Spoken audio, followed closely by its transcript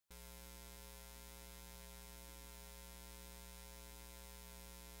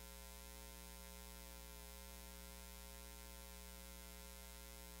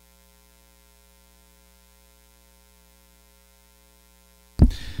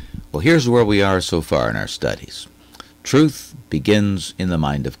Well, here's where we are so far in our studies. Truth begins in the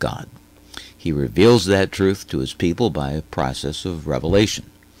mind of God. He reveals that truth to his people by a process of revelation.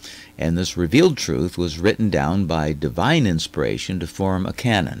 And this revealed truth was written down by divine inspiration to form a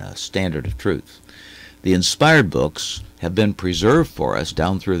canon, a standard of truth. The inspired books have been preserved for us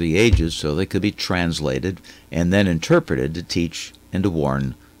down through the ages so they could be translated and then interpreted to teach and to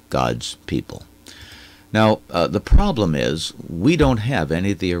warn God's people. Now, the problem is we don't have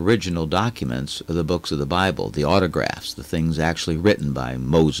any of the original documents of the books of the Bible, the autographs, the things actually written by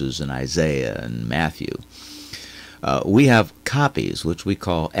Moses and Isaiah and Matthew. We have copies, which we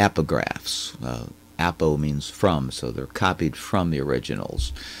call apographs. Apo means from, so they're copied from the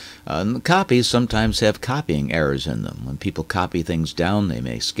originals. And the copies sometimes have copying errors in them. When people copy things down, they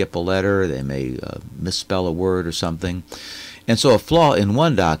may skip a letter, they may misspell a word or something. And so a flaw in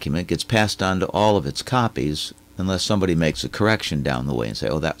one document gets passed on to all of its copies unless somebody makes a correction down the way and say,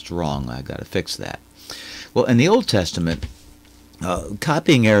 oh, that's wrong, I've got to fix that. Well, in the Old Testament,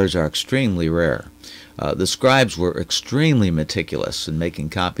 copying errors are extremely rare. The scribes were extremely meticulous in making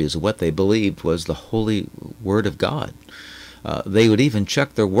copies of what they believed was the holy Word of God. They would even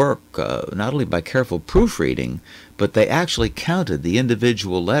check their work not only by careful proofreading, but they actually counted the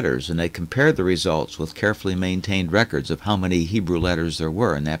individual letters, and they compared the results with carefully maintained records of how many Hebrew letters there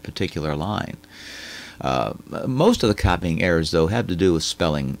were in that particular line. Most of the copying errors, though, have to do with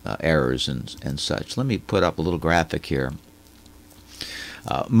spelling errors and such. Let me put up a little graphic here.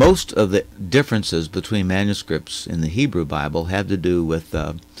 Most of the differences between manuscripts in the Hebrew Bible have to do with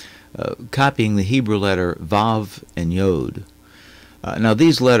copying the Hebrew letter Vav and Yod. Now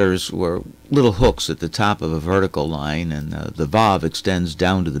these letters were little hooks at the top of a vertical line, and the Vav extends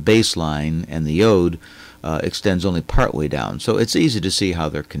down to the base line, and the Yod extends only partway down. So it's easy to see how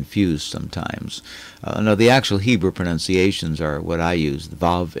they're confused sometimes. Now the actual Hebrew pronunciations are what I use, the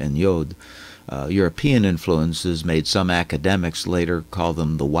Vav and Yod. European influences made some academics later call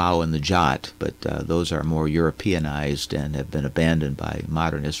them the Wow and the Jot, but those are more Europeanized and have been abandoned by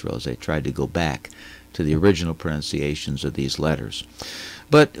modern Israel as they tried to go back to the original pronunciations of these letters.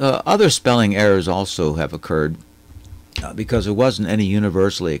 But other spelling errors also have occurred because there wasn't any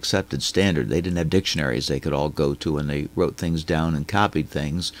universally accepted standard. They didn't have dictionaries they could all go to, and they wrote things down and copied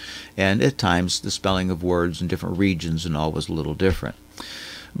things, and at times the spelling of words in different regions and all was a little different.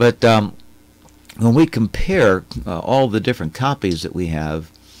 But when we compare all the different copies that we have,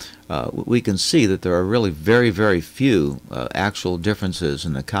 we can see that there are really very, very few actual differences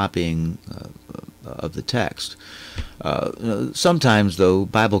in the copying of the text. Sometimes, though,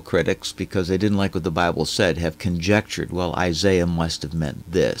 Bible critics, because they didn't like what the Bible said, have conjectured, well, Isaiah must have meant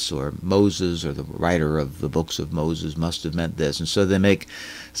this, or Moses, or the writer of the books of Moses must have meant this. And so they make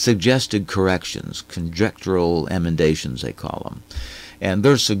suggested corrections, conjectural emendations, they call them. And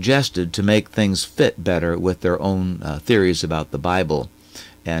they're suggested to make things fit better with their own theories about the Bible.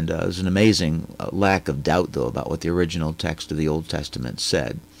 And there's an amazing lack of doubt, though, about what the original text of the Old Testament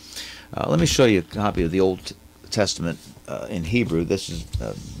said. Let me show you a copy of the Old Testament in Hebrew. This is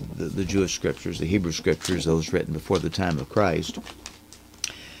the Jewish scriptures, the Hebrew scriptures, those written before the time of Christ.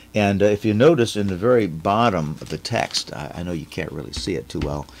 And if you notice in the very bottom of the text, I know you can't really see it too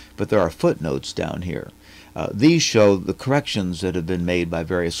well, but there are footnotes down here. These show the corrections that have been made by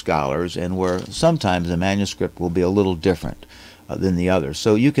various scholars, and where sometimes the manuscript will be a little different than the other.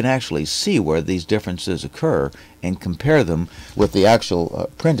 So you can actually see where these differences occur and compare them with the actual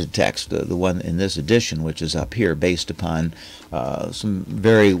printed text, the one in this edition, which is up here, based upon some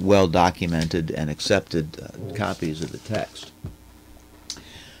very well documented and accepted copies of the text.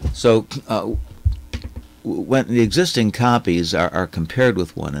 So when the existing copies are compared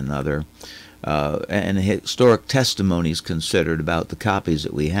with one another, and historic testimonies considered about the copies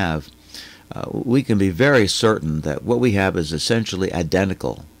that we have, we can be very certain that what we have is essentially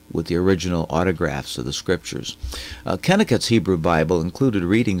identical with the original autographs of the Scriptures. Kennicott's Hebrew Bible included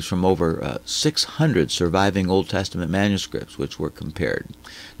readings from over 600 surviving Old Testament manuscripts, which were compared.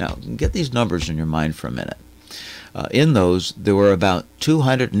 Now, get these numbers in your mind for a minute. In those, there were about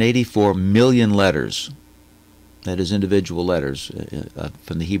 284 million letters, that is, individual letters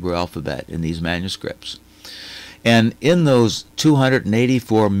from the Hebrew alphabet in these manuscripts. And in those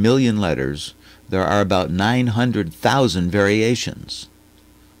 284 million letters, there are about 900,000 variations.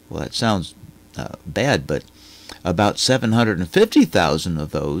 Well, that sounds bad, but about 750,000 of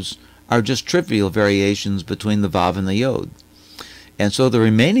those are just trivial variations between the Vav and the Yod. And so the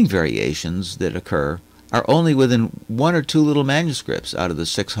remaining variations that occur are only within one or two little manuscripts out of the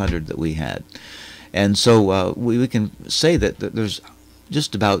 600 that we had. And so we can say that there's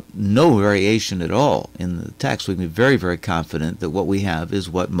just about no variation at all in the text. We can be very, very confident that what we have is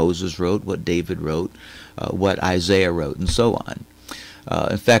what Moses wrote, what David wrote, what Isaiah wrote, and so on.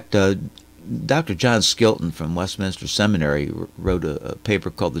 In fact, Dr. John Skilton from Westminster Seminary wrote a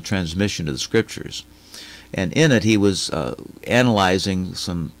paper called The Transmission of the Scriptures. And in it, he was analyzing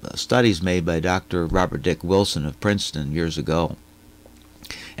some studies made by Dr. Robert Dick Wilson of Princeton years ago.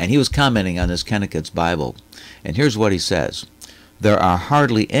 And he was commenting on this Kennicott's Bible. And here's what he says. There are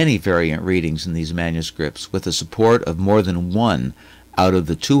hardly any variant readings in these manuscripts with the support of more than one out of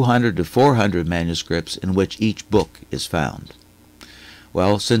the 200 to 400 manuscripts in which each book is found.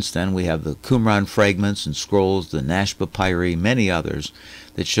 Well, since then we have the Qumran fragments and scrolls, the Nash papyri, many others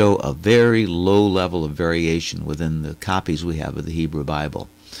that show a very low level of variation within the copies we have of the Hebrew Bible.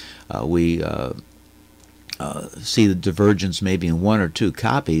 We see the divergence maybe in one or two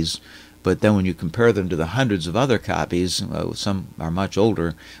copies, but then when you compare them to the hundreds of other copies, some are much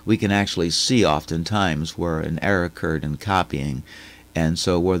older, we can actually see oftentimes where an error occurred in copying. And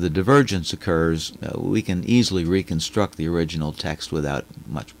so where the divergence occurs, we can easily reconstruct the original text without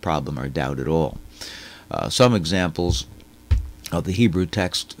much problem or doubt at all. Some examples of the Hebrew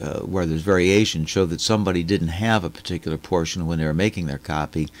text where there's variation show that somebody didn't have a particular portion when they were making their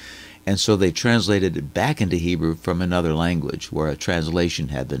copy, and so they translated it back into Hebrew from another language where a translation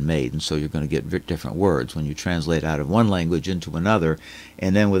had been made. And so you're going to get different words when you translate out of one language into another,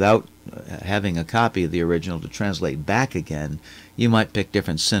 and then without having a copy of the original to translate back again, you might pick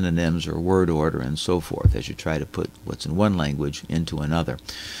different synonyms or word order and so forth as you try to put what's in one language into another.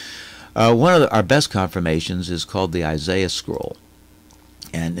 One of our best confirmations is called the Isaiah Scroll.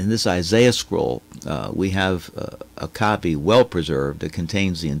 And in this Isaiah Scroll, we have a copy well preserved that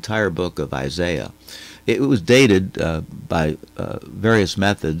contains the entire book of Isaiah. It was dated by various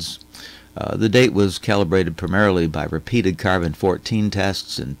methods. The date was calibrated primarily by repeated carbon-14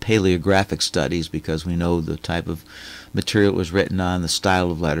 tests and paleographic studies, because we know the type of material it was written on, the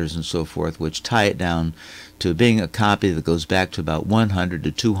style of letters, and so forth, which tie it down to being a copy that goes back to about 100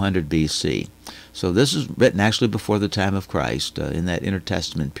 to 200 BC. So this is written actually before the time of Christ, in that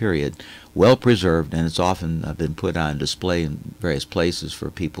intertestament period, well preserved, and it's often been put on display in various places for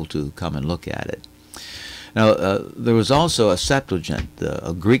people to come and look at it. Now, there was also a Septuagint,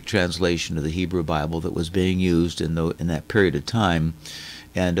 a Greek translation of the Hebrew Bible that was being used in that period of time,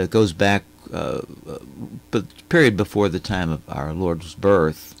 and it goes back the period before the time of our Lord's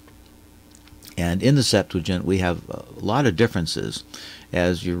birth. And in the Septuagint, we have a lot of differences.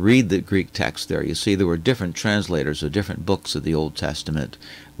 As you read the Greek text there, you see there were different translators of different books of the Old Testament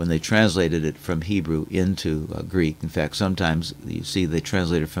when they translated it from Hebrew into Greek. In fact, sometimes you see they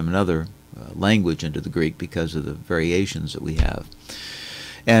translated from another language into the Greek because of the variations that we have.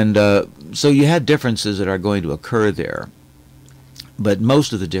 And so you had differences that are going to occur there. But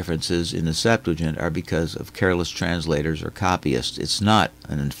most of the differences in the Septuagint are because of careless translators or copyists. It's not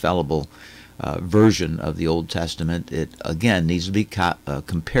an infallible version of the Old Testament. It, again, needs to be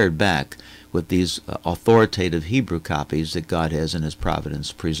compared back with these authoritative Hebrew copies that God has in His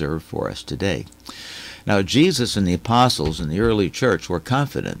providence preserved for us today. Now, Jesus and the apostles in the early church were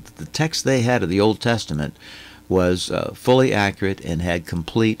confident that the text they had of the Old Testament was fully accurate and had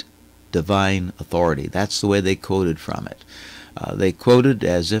complete divine authority. That's the way they quoted from it. They quoted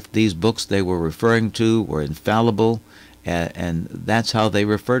as if these books they were referring to were infallible, and that's how they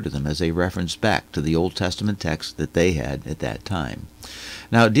referred to them, as they referenced back to the Old Testament text that they had at that time.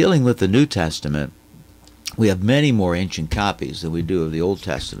 Now, dealing with the New Testament, we have many more ancient copies than we do of the Old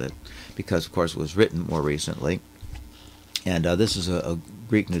Testament, because, of course, it was written more recently. And this is a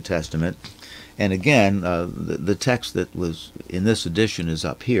Greek New Testament. And again, the text that was in this edition is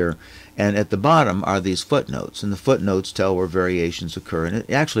up here. And at the bottom are these footnotes. And the footnotes tell where variations occur. And it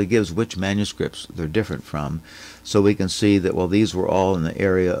actually gives which manuscripts they're different from. So we can see that, well, these were all in the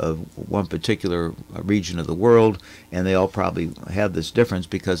area of one particular region of the world. And they all probably have this difference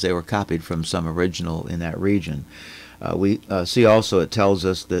because they were copied from some original in that region. We see also it tells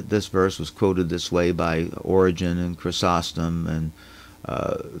us that this verse was quoted this way by Origen and Chrysostom and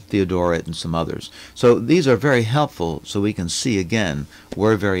Theodoret and some others. So these are very helpful so we can see again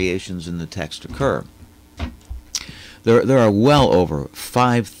where variations in the text occur. There are well over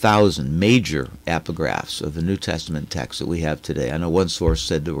 5,000 major epigraphs of the New Testament text that we have today. I know one source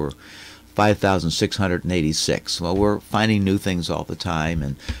said there were 5,686. Well, we're finding new things all the time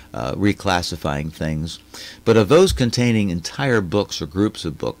and reclassifying things. But of those containing entire books or groups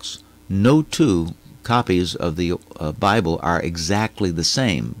of books, no two copies of the Bible are exactly the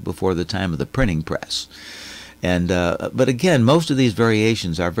same before the time of the printing press. And but again, most of these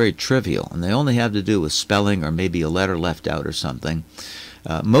variations are very trivial, and they only have to do with spelling or maybe a letter left out or something.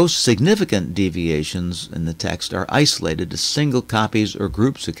 Most significant deviations in the text are isolated to single copies or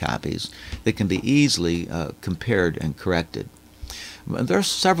groups of copies that can be easily compared and corrected. There are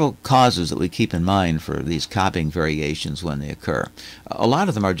several causes that we keep in mind for these copying variations when they occur. A lot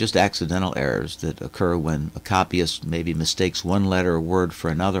of them are just accidental errors that occur when a copyist maybe mistakes one letter or word for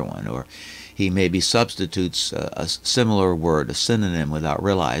another one, or he maybe substitutes a similar word, a synonym, without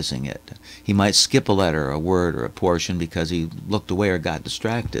realizing it. He might skip a letter, a word, or a portion because he looked away or got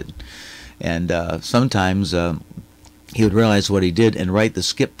distracted. And sometimes he would realize what he did and write the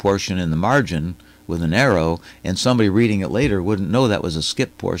skip portion in the margin with an arrow, and somebody reading it later wouldn't know that was a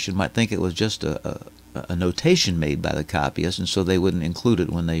skip portion, might think it was just a notation made by the copyist, and so they wouldn't include it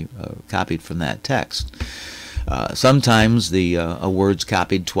when they copied from that text. Sometimes a word's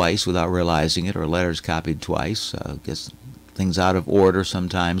copied twice without realizing it, or a letter's copied twice. Gets things out of order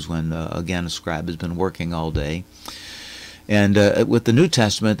sometimes when, again, a scribe has been working all day. And with the New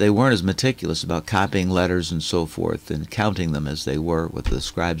Testament, they weren't as meticulous about copying letters and so forth and counting them as they were with the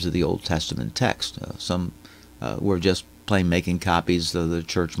scribes of the Old Testament text. Some were just plain making copies, so the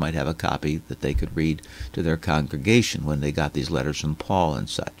church might have a copy that they could read to their congregation when they got these letters from Paul and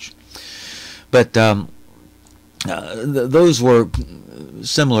such. But those were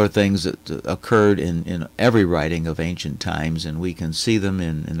similar things that occurred in every writing of ancient times, and we can see them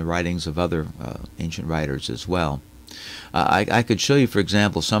in the writings of other ancient writers as well. I could show you, for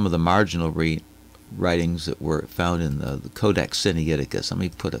example, some of the marginal writings that were found in the Codex Sinaiticus. Let me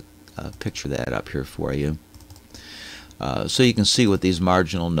put a picture of that up here for you, so you can see what these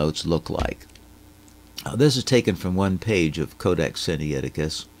marginal notes look like. This is taken from one page of Codex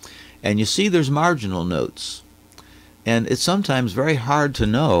Sinaiticus, and you see there's marginal notes. And it's sometimes very hard to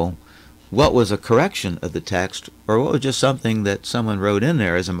know what was a correction of the text or what was just something that someone wrote in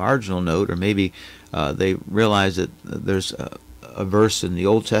there as a marginal note, or maybe they realized that there's a verse in the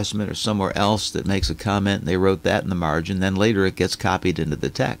Old Testament or somewhere else that makes a comment, and they wrote that in the margin, then later it gets copied into the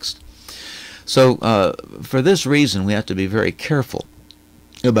text. So for this reason, we have to be very careful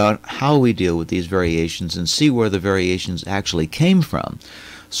about how we deal with these variations and see where the variations actually came from,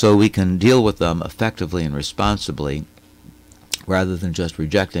 so we can deal with them effectively and responsibly, rather than just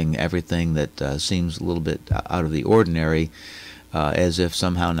rejecting everything that seems a little bit out of the ordinary, as if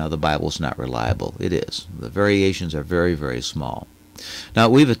somehow now the Bible's not reliable. It is. The variations are very, very small. Now,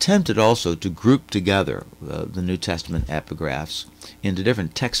 we've attempted also to group together the New Testament epigraphs into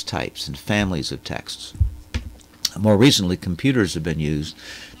different text types and families of texts. More recently, computers have been used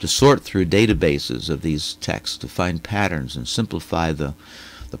to sort through databases of these texts to find patterns and simplify the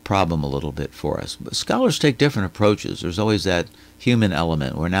problem a little bit for us. But scholars take different approaches. There's always that human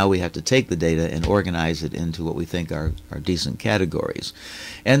element where now we have to take the data and organize it into what we think are decent categories.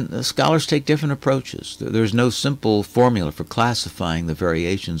 And scholars take different approaches. There's no simple formula for classifying the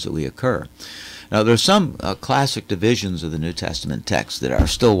variations that we occur. Now, there's some classic divisions of the New Testament text that are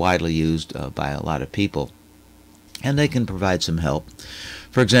still widely used by a lot of people, and they can provide some help.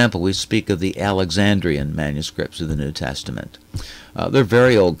 For example, we speak of the Alexandrian manuscripts of the New Testament. They're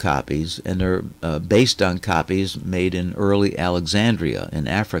very old copies, and they're based on copies made in early Alexandria in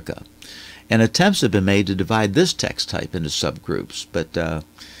Africa. And attempts have been made to divide this text type into subgroups, but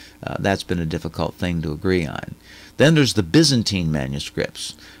that's been a difficult thing to agree on. Then there's the Byzantine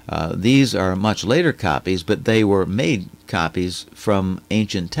manuscripts. These are much later copies, but they were made copies from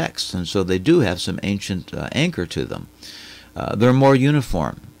ancient texts, and so they do have some ancient anchor to them. They're more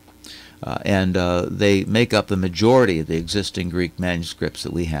uniform, and they make up the majority of the existing Greek manuscripts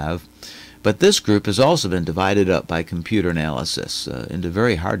that we have. But this group has also been divided up by computer analysis into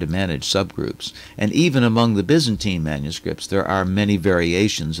very hard-to-manage subgroups. And even among the Byzantine manuscripts, there are many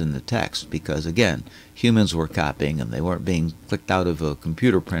variations in the text because, again, humans were copying them. They weren't being clicked out of a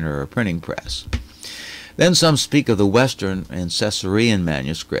computer printer or a printing press. Then some speak of the Western and Caesarean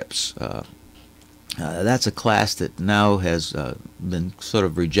manuscripts. That's a class that now has been sort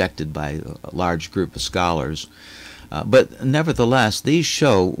of rejected by a large group of scholars. But nevertheless, these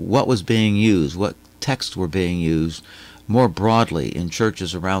show what was being used, what texts were being used more broadly in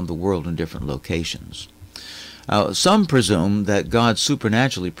churches around the world in different locations. Some presume that God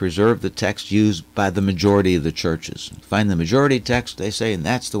supernaturally preserved the text used by the majority of the churches. Find the majority text, they say, and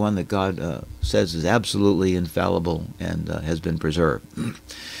that's the one that God says is absolutely infallible and has been preserved.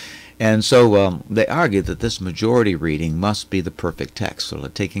 And so they argue that this majority reading must be the perfect text, so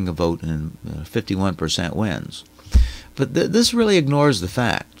taking a vote and 51% wins. But this really ignores the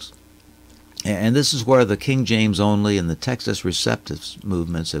facts. And this is where the King James only and the Textus Receptus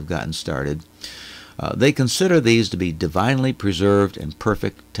movements have gotten started. They consider these to be divinely preserved and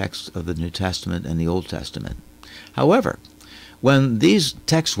perfect texts of the New Testament and the Old Testament. However, when these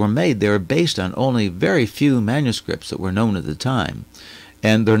texts were made, they were based on only very few manuscripts that were known at the time,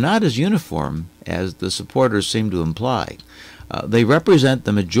 and they're not as uniform as the supporters seem to imply. They represent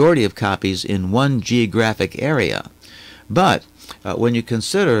the majority of copies in one geographic area, but when you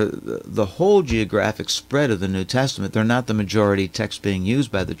consider the whole geographic spread of the New Testament, they're not the majority text being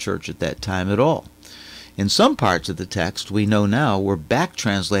used by the church at that time at all. In some parts of the text, we know now, were back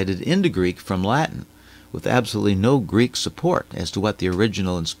translated into Greek from Latin, with absolutely no Greek support as to what the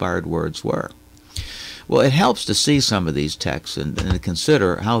original inspired words were. Well, it helps to see some of these texts and to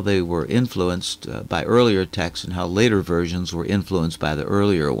consider how they were influenced by earlier texts and how later versions were influenced by the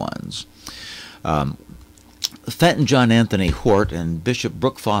earlier ones. Fenton John Anthony Hort and Bishop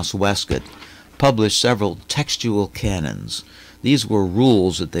Brookfoss Westcott published several textual canons. These were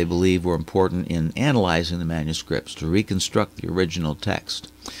rules that they believed were important in analyzing the manuscripts to reconstruct the original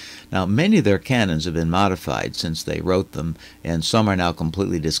text. Now, many of their canons have been modified since they wrote them, and some are now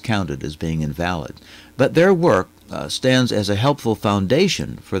completely discounted as being invalid. But their work stands as a helpful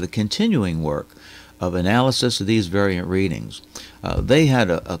foundation for the continuing work of analysis of these variant readings. They had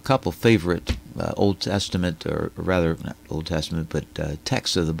a couple favorite Old Testament, or rather not Old Testament, but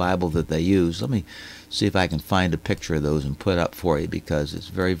texts of the Bible that they use. Let me see if I can find a picture of those and put up for you, because it's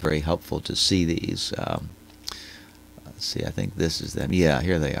very, very helpful to see these. See, I think this is them. Yeah,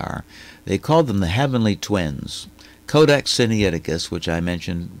 here they are. They called them the Heavenly Twins. Codex Sinaiticus, which I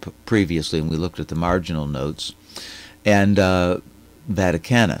mentioned previously when we looked at the marginal notes, and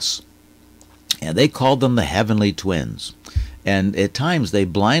Vaticanus. And they called them the Heavenly Twins. And at times they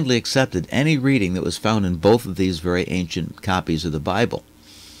blindly accepted any reading that was found in both of these very ancient copies of the Bible.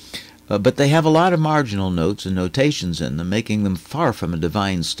 But they have a lot of marginal notes and notations in them, making them far from a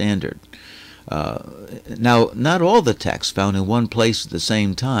divine standard. Now, not all the texts found in one place at the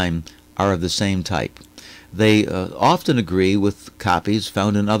same time are of the same type. They often agree with copies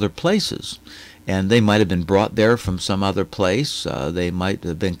found in other places, and they might have been brought there from some other place. They might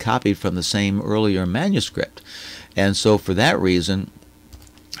have been copied from the same earlier manuscript. And so for that reason,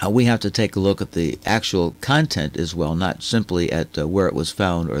 we have to take a look at the actual content as well, not simply at where it was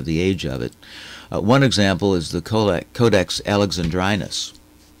found or the age of it. One example is the Codex Alexandrinus.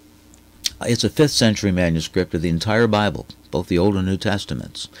 It's a 5th century manuscript of the entire Bible, both the Old and New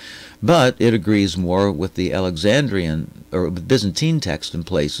Testaments. But it agrees more with the Alexandrian or Byzantine text in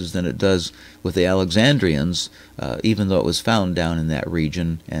places than it does with the Alexandrians, even though it was found down in that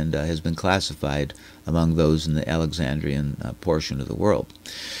region and has been classified among those in the Alexandrian portion of the world.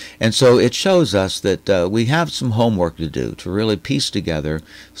 And so it shows us that we have some homework to do to really piece together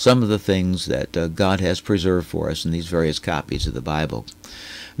some of the things that God has preserved for us in these various copies of the Bible.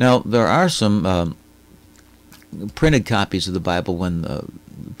 Now, there are some printed copies of the Bible when the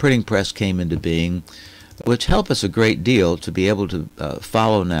printing press came into being, which help us a great deal to be able to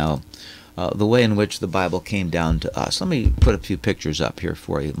follow now the way in which the Bible came down to us. Let me put a few pictures up here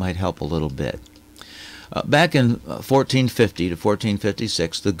for you. It might help a little bit. Back in 1450 to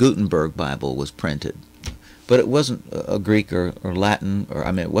 1456, the Gutenberg Bible was printed. But it wasn't a Greek or Latin, or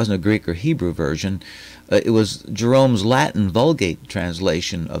I mean, it wasn't a Greek or Hebrew version. It was Jerome's Latin Vulgate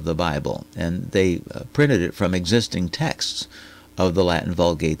translation of the Bible, and they printed it from existing texts of the Latin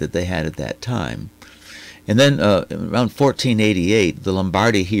Vulgate that they had at that time. And then around 1488, the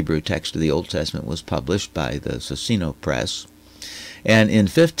Lombardy Hebrew text of the Old Testament was published by the Socino Press. And in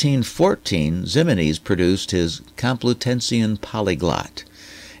 1514, Ximenes produced his Complutensian Polyglot.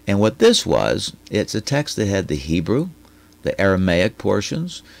 And what this was, it's a text that had the Hebrew, the Aramaic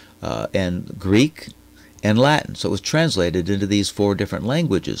portions, and Greek, and Latin. So it was translated into these 4 different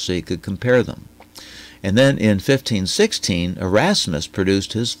languages so you could compare them. And then in 1516, Erasmus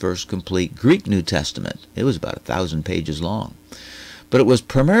produced his first complete Greek New Testament. It was about 1,000 pages long. But it was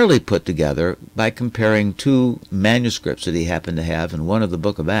primarily put together by comparing 2 manuscripts that he happened to have in one of the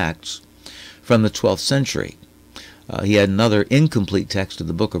Book of Acts from the 12th century. He had another incomplete text of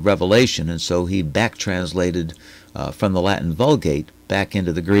the Book of Revelation, and so he back-translated from the Latin Vulgate back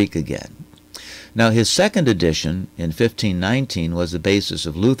into the Greek again. Now, his second edition in 1519 was the basis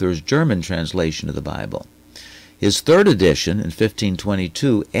of Luther's German translation of the Bible. His third edition in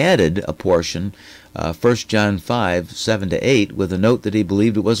 1522 added a portion, 1 John 5, 7-8, with a note that he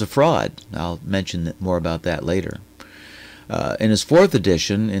believed it was a fraud. I'll mention more about that later. In his fourth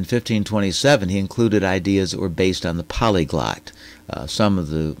edition, in 1527, he included ideas that were based on the polyglot. Some of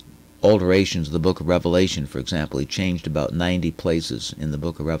the alterations of the Book of Revelation, for example, he changed about 90 places in the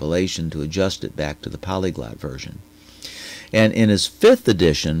Book of Revelation to adjust it back to the polyglot version. And in his fifth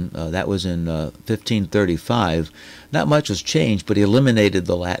edition, that was in 1535, not much was changed, but he eliminated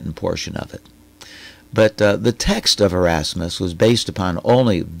the Latin portion of it. But the text of Erasmus was based upon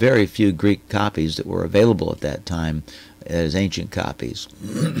only very few Greek copies that were available at that time as ancient copies.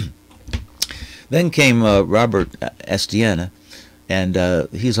 Then came Robert Estienne, and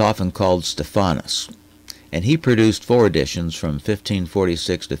he's often called Stephanus. And he produced 4 editions from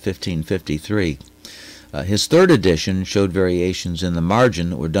 1546 to 1553. His third edition showed variations in the margin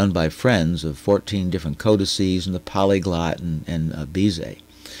that were done by friends of 14 different codices and the polyglot and Beze.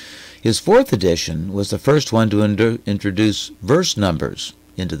 His fourth edition was the first one to introduce verse numbers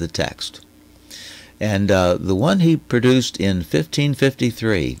into the text. And the one he produced in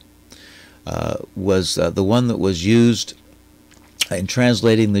 1553 was the one that was used in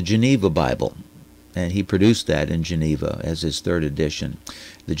translating the Geneva Bible. And he produced that in Geneva as his third edition.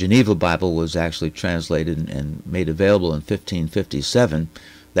 The Geneva Bible was actually translated and made available in 1557.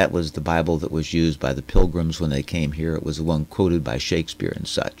 That was the Bible that was used by the Pilgrims when they came here. It was the one quoted by Shakespeare and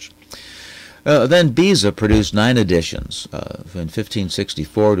such. Then Beze produced 9 editions from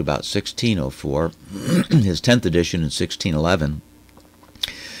 1564 to about 1604, his 10th edition in 1611.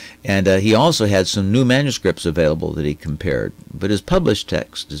 And he also had some new manuscripts available that he compared, but his published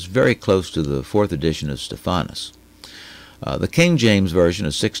text is very close to the 4th edition of Stephanus. The King James Version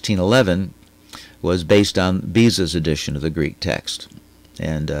of 1611 was based on Beza's edition of the Greek text.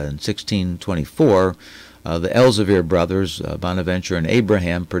 And in 1624, the Elzevir brothers, Bonaventure and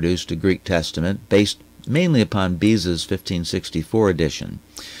Abraham, produced a Greek Testament based mainly upon Beza's 1564 edition.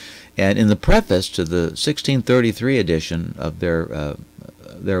 And in the preface to the 1633 edition of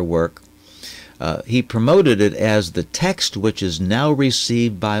their work, he promoted it as the text which is now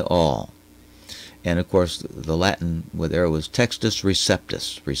received by all. And of course the Latin there was textus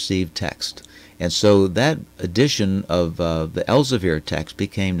receptus, received text. And so that edition of the Elzevir text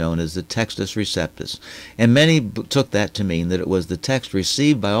became known as the Textus Receptus. And many took that to mean that it was the text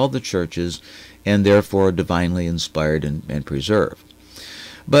received by all the churches and therefore divinely inspired and preserved.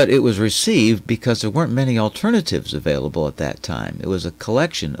 But it was received because there weren't many alternatives available at that time. It was a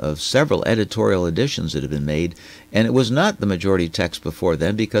collection of several editorial editions that had been made, and it was not the majority text before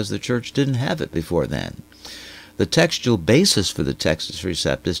then because the church didn't have it before then. The textual basis for the Textus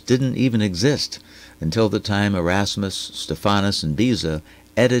Receptus didn't even exist until the time Erasmus, Stephanus, and Beze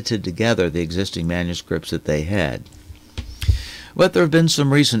edited together the existing manuscripts that they had. But there have been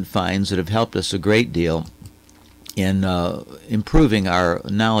some recent finds that have helped us a great deal in improving our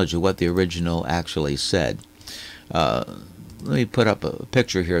knowledge of what the original actually said. Let me put up a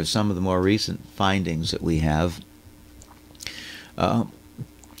picture here of some of the more recent findings that we have.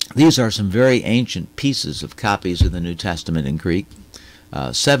 These are some very ancient pieces of copies of the New Testament in Greek.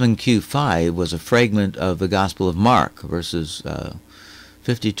 7Q5 was a fragment of the Gospel of Mark, verses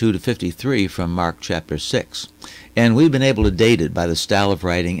 52 to 53 from Mark chapter 6. And we've been able to date it by the style of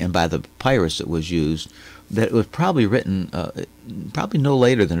writing and by the papyrus that was used, that it was probably written probably no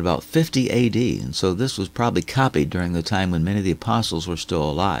later than about 50 A.D., and so this was probably copied during the time when many of the apostles were still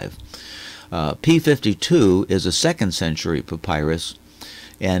alive. P52 is a 2nd century papyrus,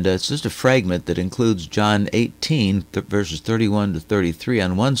 and it's just a fragment that includes John 18, verses 31 to 33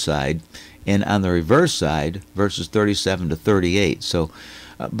 on one side, and on the reverse side, verses 37 to 38. So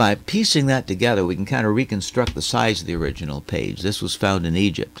by piecing that together, we can kind of reconstruct the size of the original page. This was found in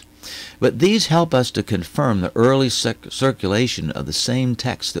Egypt. But these help us to confirm the early circulation of the same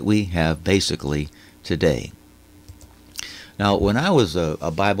text that we have basically today. Now, when I was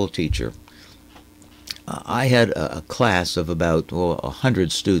a Bible teacher, I had a class of about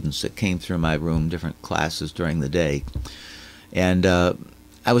 100 students that came through my room, different classes during the day. And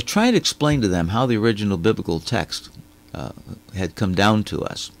I was trying to explain to them how the original biblical text had come down to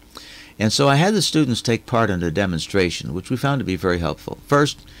us. And so I had the students take part in a demonstration, which we found to be very helpful.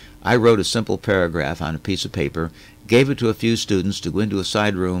 First, I wrote a simple paragraph on a piece of paper, gave it to a few students to go into a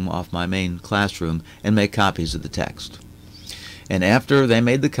side room off my main classroom and make copies of the text. And after they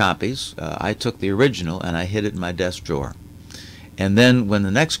made the copies, I took the original and I hid it in my desk drawer. And then when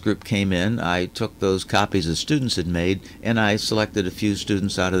the next group came in, I took those copies the students had made and I selected a few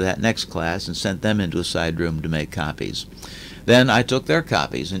students out of that next class and sent them into a side room to make copies. Then I took their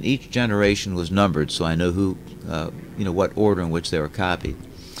copies, and each generation was numbered so I know who, what order in which they were copied.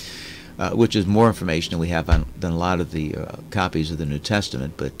 Which is more information than we have than a lot of the copies of the New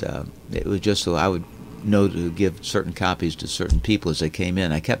Testament, but it was just so I would know to give certain copies to certain people as they came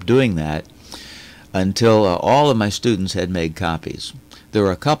in. I kept doing that until all of my students had made copies. There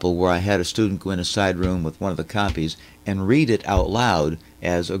were a couple where I had a student go in a side room with one of the copies and read it out loud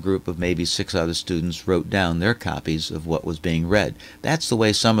as a group of maybe 6 other students wrote down their copies of what was being read. That's the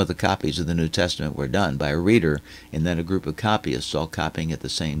way some of the copies of the New Testament were done, by a reader and then a group of copyists all copying at the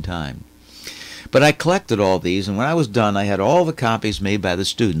same time. But I collected all these, and when I was done, I had all the copies made by the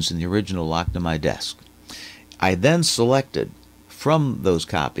students in the original locked on my desk. I then selected from those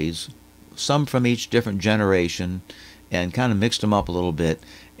copies, some from each different generation, and kind of mixed them up a little bit,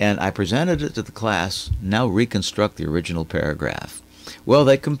 and I presented it to the class. Now reconstruct the original paragraph. Well,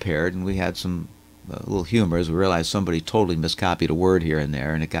 they compared, and we had some little humor as we realized somebody totally miscopied a word here and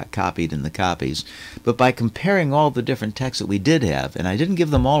there, and it got copied in the copies. But by comparing all the different texts that we did have, and I didn't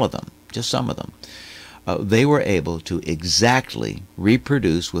give them all of them, just some of them, they were able to exactly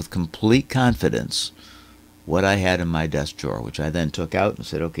reproduce with complete confidence what I had in my desk drawer, which I then took out and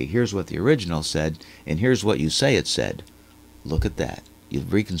said, okay, here's what the original said, and here's what you say it said. Look at that.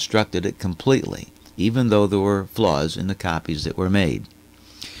 You've reconstructed it completely, even though there were flaws in the copies that were made.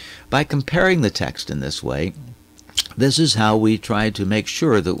 By comparing the text in this way, this is how we try to make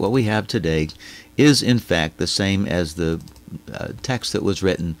sure that what we have today is in fact the same as the text that was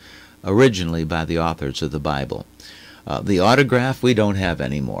written originally by the authors of the Bible. The autograph we don't have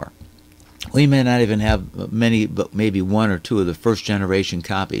anymore. We may not even have many, but maybe 1 or 2 of the first generation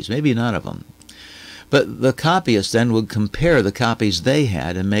copies, maybe none of them. But the copyists then would compare the copies they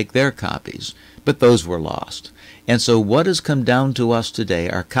had and make their copies, but those were lost. And so what has come down to us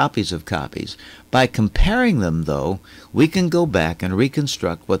today are copies of copies. By comparing them, though, we can go back and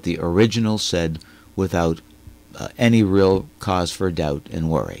reconstruct what the original said without any real cause for doubt and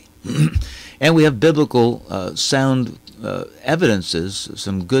worry. And we have biblical sound evidences,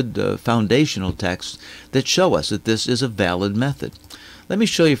 some good foundational texts that show us that this is a valid method. Let me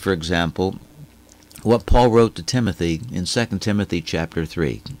show you, for example, what Paul wrote to Timothy in 2 Timothy chapter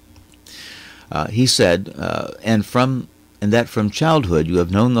 3. He said, and that from childhood you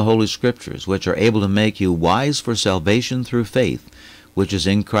have known the Holy Scriptures, which are able to make you wise for salvation through faith, which is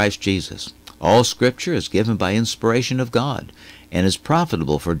in Christ Jesus. All Scripture is given by inspiration of God, and is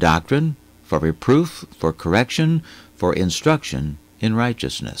profitable for doctrine, for reproof, for correction, for instruction in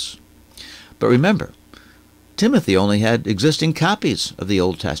righteousness. But remember, Timothy only had existing copies of the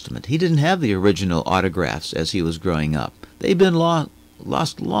Old Testament. He didn't have the original autographs as he was growing up. They'd been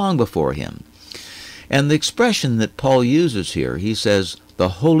lost long before him. And the expression that Paul uses here, he says, the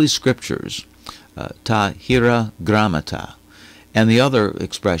Holy Scriptures, ta hira grammata, and the other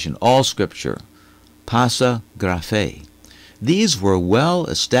expression, all Scripture, pasa graphe. These were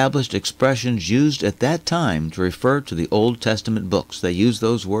well-established expressions used at that time to refer to the Old Testament books. They used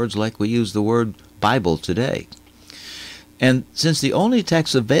those words like we use the word Bible today. And since the only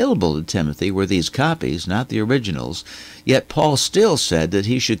texts available to Timothy were these copies, not the originals, yet Paul still said that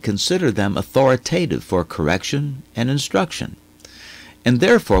he should consider them authoritative for correction and instruction. And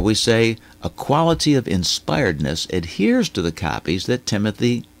therefore we say a quality of inspiredness adheres to the copies that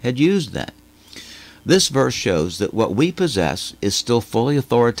Timothy had used then. This verse shows that what we possess is still fully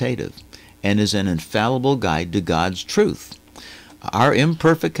authoritative and is an infallible guide to God's truth. Our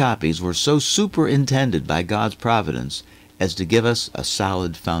imperfect copies were so superintended by God's providence as to give us a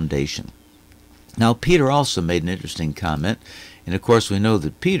solid foundation. Now, Peter also made an interesting comment, and of course we know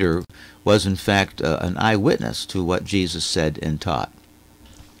that Peter was in fact an eyewitness to what Jesus said and taught.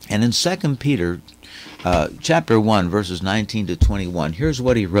 And in 2 Peter chapter 1, verses 19 to 21, here's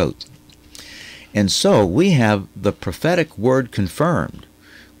what he wrote. And so we have the prophetic word confirmed,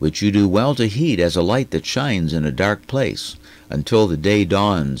 which you do well to heed as a light that shines in a dark place, until the day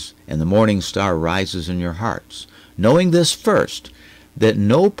dawns and the morning star rises in your hearts, knowing this first, that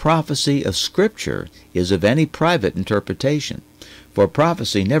no prophecy of Scripture is of any private interpretation. For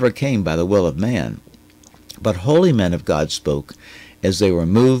prophecy never came by the will of man, but holy men of God spoke as they were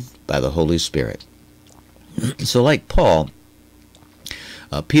moved by the Holy Spirit. So like Paul,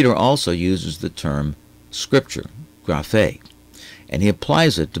 Peter also uses the term Scripture, graphe, and he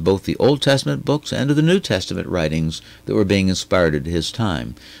applies it to both the Old Testament books and to the New Testament writings that were being inspired at his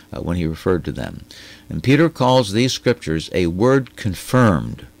time when he referred to them. And Peter calls these Scriptures a word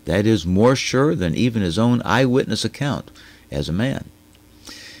confirmed, that is, more sure than even his own eyewitness account as a man.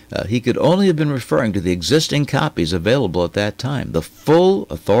 He could only have been referring to the existing copies available at that time. The full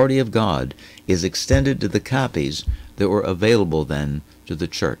authority of God is extended to the copies that were available then to the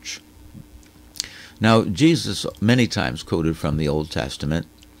church. Now, Jesus many times quoted from the Old Testament,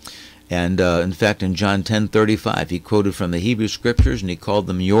 and in fact in John 10:35 he quoted from the Hebrew Scriptures and he called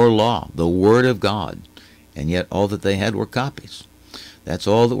them your law, the Word of God, and yet all that they had were copies. That's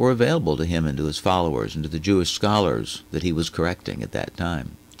all that were available to him and to his followers and to the Jewish scholars that he was correcting at that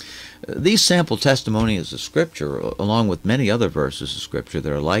time. These sample testimonies of Scripture, along with many other verses of Scripture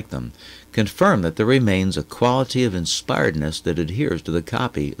that are like them, confirm that there remains a quality of inspiredness that adheres to the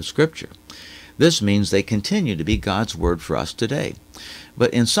copy of Scripture. This means they continue to be God's Word for us today.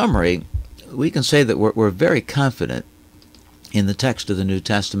 But in summary, we can say that we're very confident in the text of the New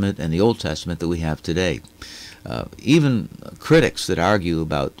Testament and the Old Testament that we have today. Even critics that argue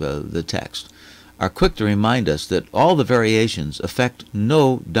about the text are quick to remind us that all the variations affect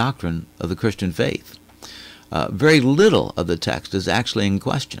no doctrine of the Christian faith. Very little of the text is actually in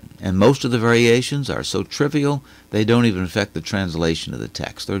question, and most of the variations are so trivial they don't even affect the translation of the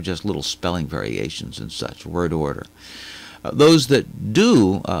text. They're just little spelling variations and such, word order. Those that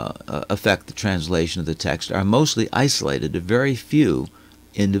do affect the translation of the text are mostly isolated to very few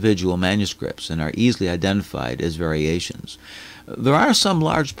individual manuscripts and are easily identified as variations. There are some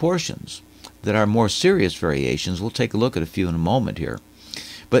large portions that are more serious variations. We'll take a look at a few in a moment here.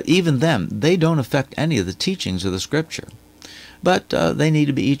 But even them, they don't affect any of the teachings of the Scripture. But they need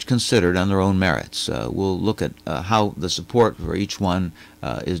to be each considered on their own merits. We'll look at how the support for each one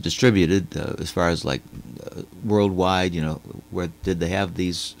is distributed as far as like worldwide, where did they have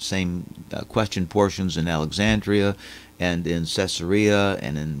these same question portions in Alexandria and in Caesarea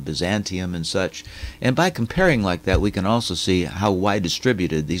and in Byzantium and such. And by comparing like that, we can also see how wide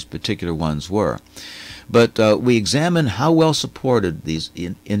distributed these particular ones were. But we examine how well supported these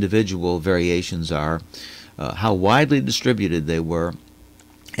individual variations are, how widely distributed they were,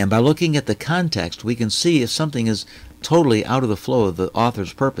 and by looking at the context, we can see if something is totally out of the flow of the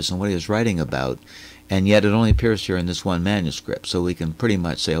author's purpose and what he is writing about, and yet it only appears here in this one manuscript. So we can pretty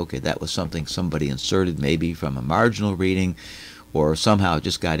much say, okay, that was something somebody inserted maybe from a marginal reading, or somehow it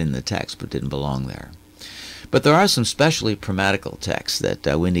just got in the text but didn't belong there. But there are some specially grammatical texts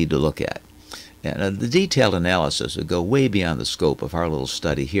that we need to look at. And the detailed analysis would go way beyond the scope of our little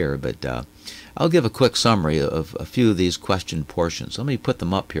study here, but I'll give a quick summary of a few of these question portions. Let me put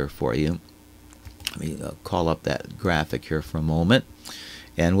them up here for you. Let me call up that graphic here for a moment.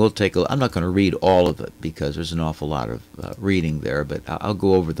 And we'll take a, I'm not going to read all of it because there's an awful lot of reading there, but I'll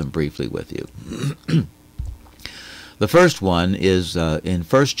go over them briefly with you. The first one is in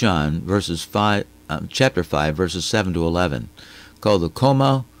 1 John chapter 5, verses 7 to 11, called the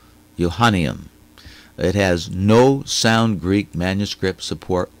Comma Johanneum. It has no sound Greek manuscript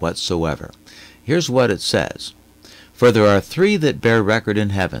support whatsoever. Here's what it says. For there are three that bear record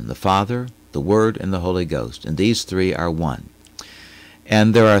in heaven, the Father, the Word, and the Holy Ghost, and these three are one.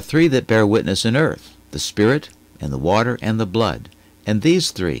 And there are three that bear witness in earth, the Spirit, and the water, and the blood, and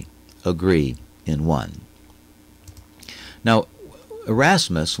these three agree in one. Now,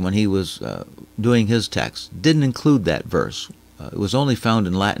 Erasmus, when he was doing his text, didn't include that verse. It was only found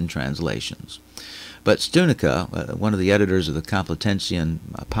in Latin translations. But Stunica, one of the editors of the Complutensian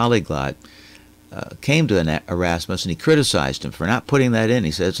Polyglot, came to Erasmus and he criticized him for not putting that in.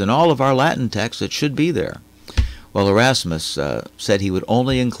 He said, it's in all of our Latin texts, it should be there. Well, Erasmus said he would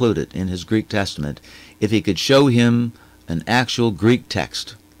only include it in his Greek Testament if he could show him an actual Greek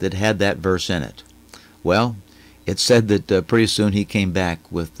text that had that verse in it. Well, it said that pretty soon he came back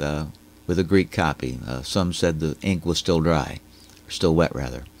with a Greek copy. Some said the ink was still dry, or still wet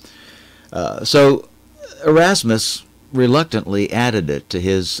rather. So Erasmus reluctantly added it to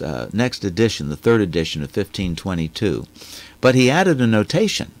his next edition, the third edition of 1522. But he added a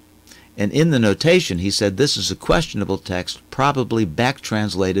notation. And in the notation he said this is a questionable text, probably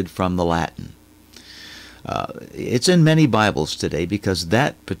back-translated from the Latin. It's in many Bibles today because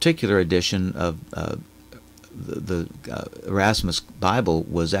that particular edition of the Erasmus Bible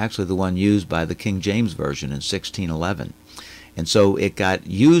was actually the one used by the King James Version in 1611. And so it got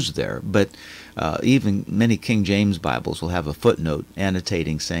used there, but even many King James Bibles will have a footnote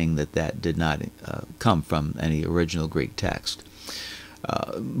annotating saying that that did not come from any original Greek text.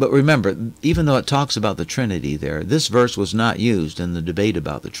 But remember, even though it talks about the Trinity there, this verse was not used in the debate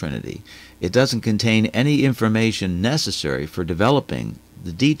about the Trinity. It doesn't contain any information necessary for developing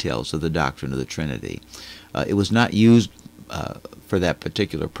the details of the doctrine of the Trinity. It was not used for that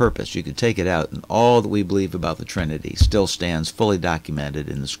particular purpose. You could take it out, and all that we believe about the Trinity still stands fully documented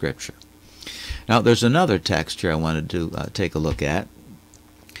in the Scripture. Now, there's another text here I wanted to take a look at.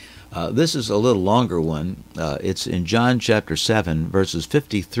 This is a little longer one. It's in John chapter 7, verses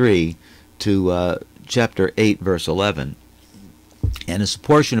 53 to chapter 8, verse 11. And it's a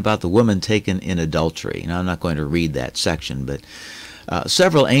portion about the woman taken in adultery. Now, I'm not going to read that section, but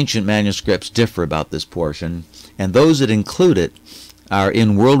several ancient manuscripts differ about this portion, and those that include it are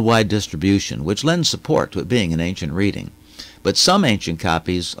in worldwide distribution, which lends support to it being an ancient reading. But some ancient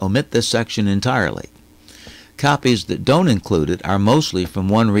copies omit this section entirely. Copies that don't include it are mostly from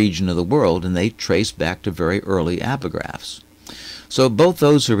one region of the world, and they trace back to very early apographs. So both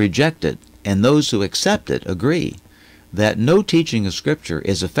those who reject it and those who accept it agree that no teaching of Scripture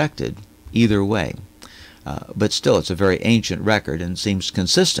is affected either way. But still, it's a very ancient record and seems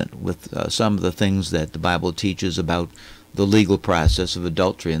consistent with some of the things that the Bible teaches about the legal process of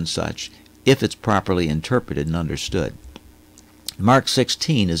adultery and such, if it's properly interpreted and understood. Mark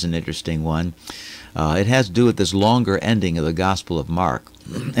 16 is an interesting one. It has to do with this longer ending of the Gospel of Mark,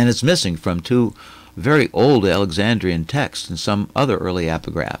 and it's missing from two very old Alexandrian texts and some other early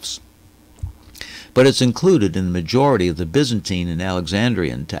epigraphs. But it's included in the majority of the Byzantine and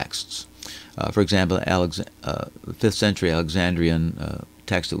Alexandrian texts. For example, the 5th century Alexandrian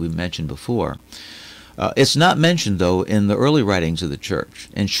text that we mentioned before. It's not mentioned, though, in the early writings of the Church,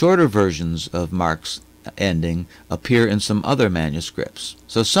 and shorter versions of Mark's ending appear in some other manuscripts.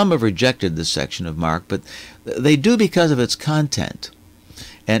 So some have rejected this section of Mark, but they do because of its content,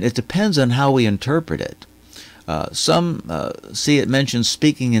 and it depends on how we interpret it. Some see it mentions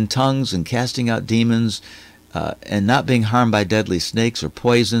speaking in tongues and casting out demons and not being harmed by deadly snakes or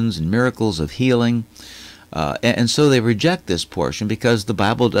poisons and miracles of healing. And so they reject this portion because the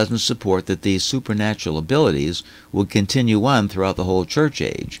Bible doesn't support that these supernatural abilities would continue on throughout the whole church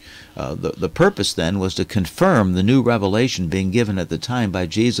age. The purpose then was to confirm the new revelation being given at the time by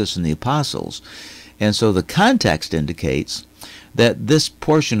Jesus and the apostles. And so the context indicates that this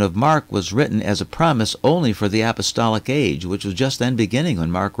portion of Mark was written as a promise only for the apostolic age, which was just then beginning when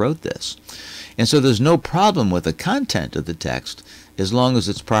Mark wrote this. And so there's no problem with the content of the text as long as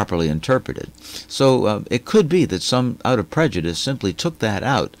it's properly interpreted. So it could be that some, out of prejudice, simply took that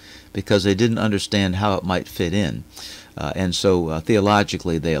out because they didn't understand how it might fit in. And so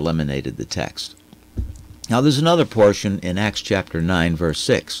theologically they eliminated the text. Now there's another portion in Acts chapter 9, verse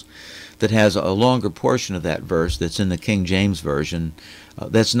 6, that has a longer portion of that verse that's in the King James Version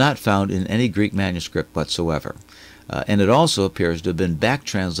that's not found in any Greek manuscript whatsoever. And it also appears to have been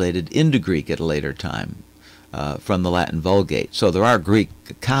back-translated into Greek at a later time from the Latin Vulgate. So there are Greek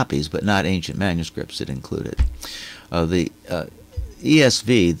copies, but not ancient manuscripts that include it. The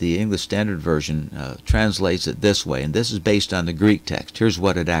ESV, the English Standard Version, translates it this way, and this is based on the Greek text. Here's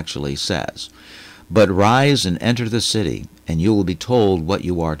what it actually says. "But rise and enter the city, and you will be told what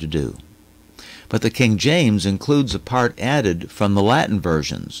you are to do." But the King James includes a part added from the Latin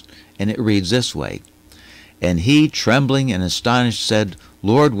versions, and it reads this way, "And he, trembling and astonished, said,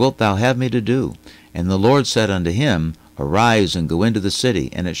 Lord, wilt thou have me to do? And the Lord said unto him, Arise and go into the city,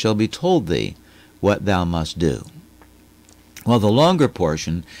 and it shall be told thee what thou must do." Well, the longer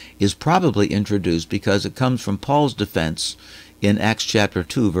portion is probably introduced because it comes from Paul's defense in Acts chapter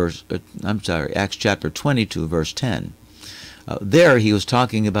 22, verse 10. There he was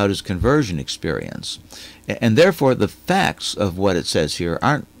talking about his conversion experience, and therefore the facts of what it says here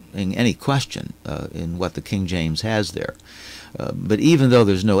aren't in any question in what the King James has there. But even though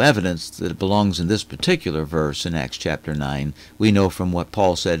there's no evidence that it belongs in this particular verse in Acts chapter 9, we know from what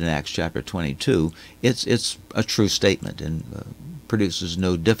Paul said in Acts chapter 22, it's a true statement and produces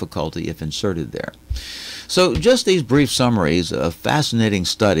no difficulty if inserted there. So just these brief summaries of fascinating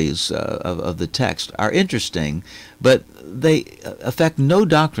studies of the text are interesting, but they affect no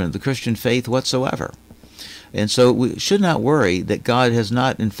doctrine of the Christian faith whatsoever. And so we should not worry that God has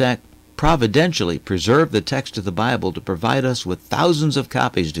not, in fact, providentially preserved the text of the Bible to provide us with thousands of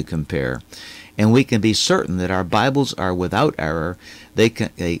copies to compare, and we can be certain that our Bibles are without error. They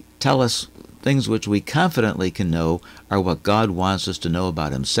tell us things which we confidently can know are what God wants us to know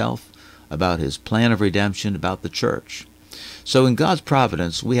about Himself, about His plan of redemption, about the church. So in God's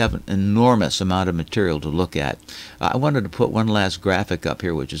providence, we have an enormous amount of material to look at. I wanted to put one last graphic up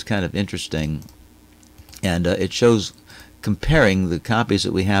here, which is kind of interesting, and it shows comparing the copies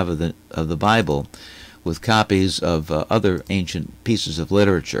that we have of the Bible with copies of other ancient pieces of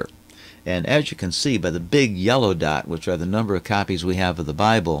literature. And as you can see by the big yellow dot, which are the number of copies we have of the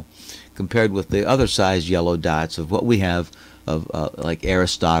Bible, compared with the other sized yellow dots of what we have of like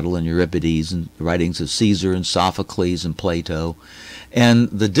Aristotle and Euripides and the writings of Caesar and Sophocles and Plato, and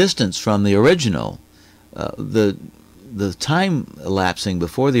the distance from the original, the time elapsing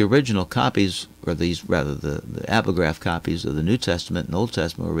before the original copies, or these rather the apocryph copies of the New Testament and Old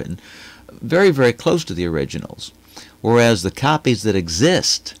Testament were written, very, very close to the originals, whereas the copies that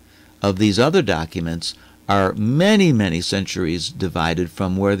exist of these other documents are many, many centuries divided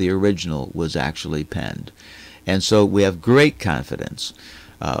from where the original was actually penned. And so we have great confidence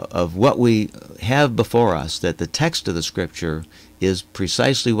of what we have before us, that the text of the Scripture is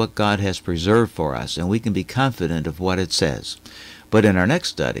precisely what God has preserved for us, and we can be confident of what it says. But in our next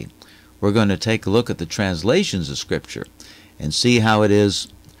study, we're going to take a look at the translations of Scripture and see how it is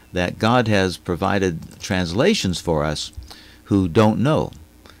that God has provided translations for us who don't know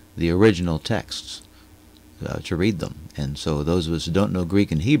the original texts to read them. And so those of us who don't know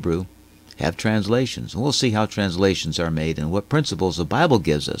Greek and Hebrew have translations. And we'll see how translations are made and what principles the Bible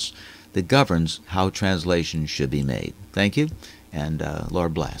gives us that governs how translations should be made. Thank you, and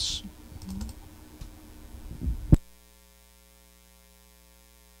Lord bless.